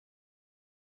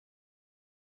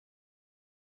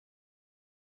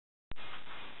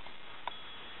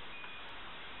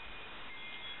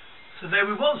there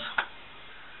we was,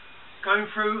 going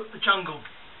through the jungle,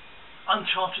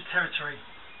 uncharted territory,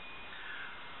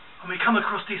 and we come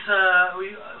across this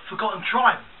forgotten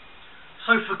tribe.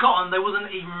 So forgotten they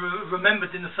wasn't even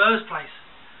remembered in the first place.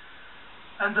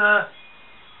 And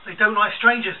they don't like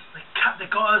strangers. They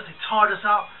got us, they tied us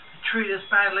up, they treated us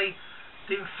badly,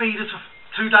 didn't feed us for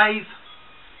 2 days.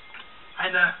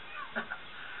 And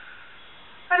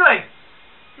anyway,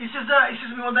 he says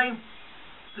to me one day,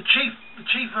 the chief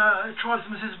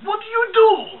tribesman says, "What do you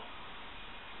do?"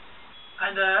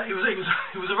 And he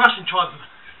was a Russian tribesman.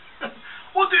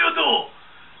 "What do you do?"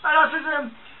 And I said,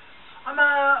 I'm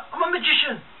a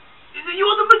magician." He said,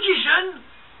 "You're the magician?"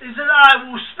 He said, "I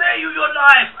will spare you your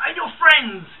life and your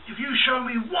friends if you show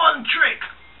me one trick."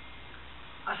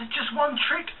 I said, "Just one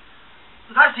trick?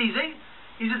 That's easy."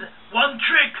 He said, "One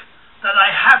trick that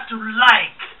I have to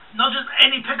like, not just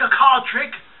any pick a card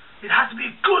trick. It has to be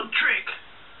a good trick."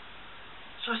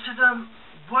 So I said,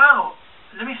 "Well,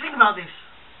 let me think about this."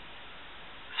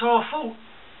 So I thought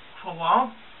for a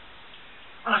while,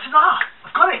 and I said,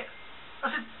 "I've got it." I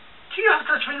said, "Do you have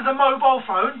such thing as a mobile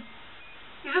phone?"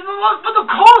 He said, "Well, but of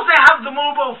course they have the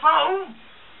mobile phone."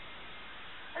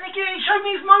 And he showed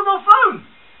me his mobile phone.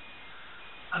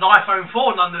 An iPhone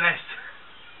 4 nonetheless.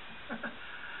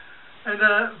 And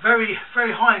very,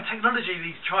 very high in technology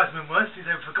these tribesmen were, since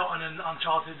they were forgotten and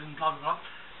uncharted and blah blah blah.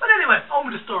 But anyway, on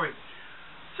with the story.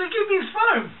 So he gave me his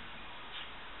phone.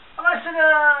 And I said,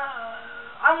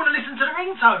 "I want to listen to the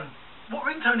ringtone." "What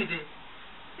ringtone is it?"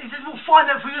 He said, "Well, find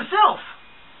out for yourself."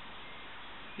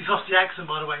 He's lost the accent,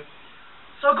 by the way.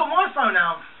 So I got my phone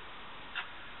out.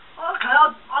 Okay,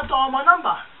 I'll dial my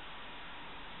number.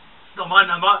 It's not my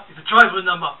number, it's a tribal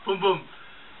number. Boom, boom.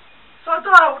 So I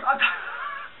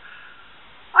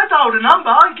dialed a number,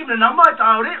 I gave him the number, I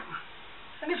dialed it.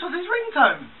 And this was his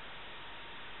ringtone.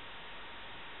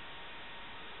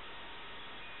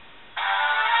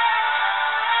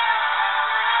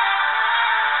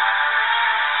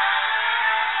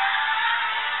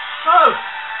 So,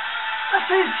 I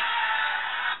said,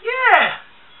 "Yeah."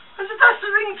 I said, "That's the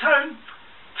ringtone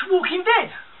to Walking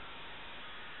Dead."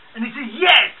 And he said,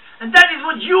 "Yes, and that is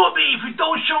what you will be if you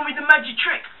don't show me the magic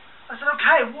trick." I said,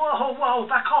 "Okay, whoa,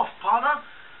 back off, partner."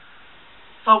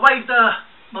 So I waved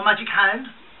my magic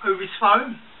hand over his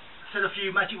phone, said a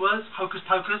few magic words, hocus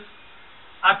pocus,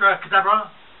 abracadabra,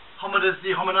 homidas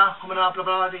de homina, blah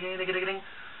blah,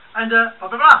 and blah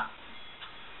blah blah.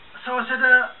 So I said,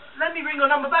 "Let me ring your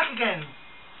number back again."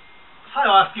 So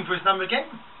I asked him for his number again.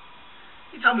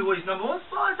 He told me what his number was.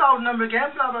 So I dialed the number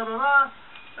again, blah blah blah blah.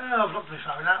 I've locked my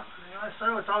phone out.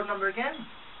 So I dialed the number again.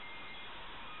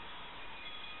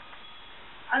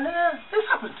 And then this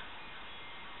happened.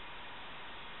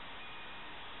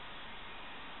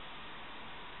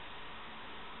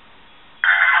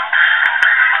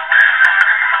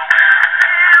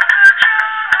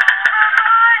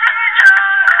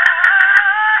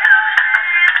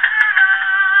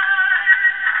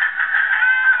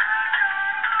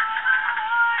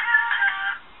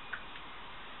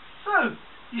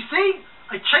 You see,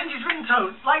 I changed his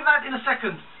ringtone like that in a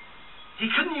second. He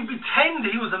couldn't even pretend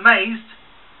he was amazed.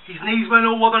 His knees went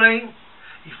all wobbly.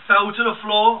 He fell to the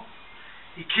floor.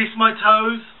 He kissed my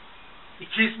toes. He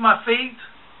kissed my feet.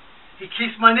 He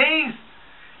kissed my knees.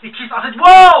 I said,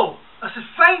 "Whoa!" I said,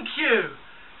 "Thank you."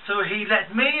 So he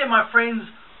let me and my friends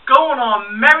go on our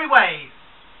merry way.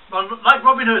 Like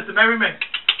Robin Hood, the merry men.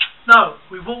 No,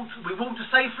 we walked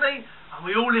safely, and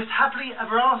we all lived happily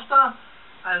ever after.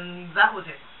 And that was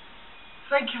it.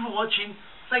 Thank you for watching.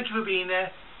 Thank you for being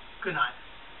there. Good night.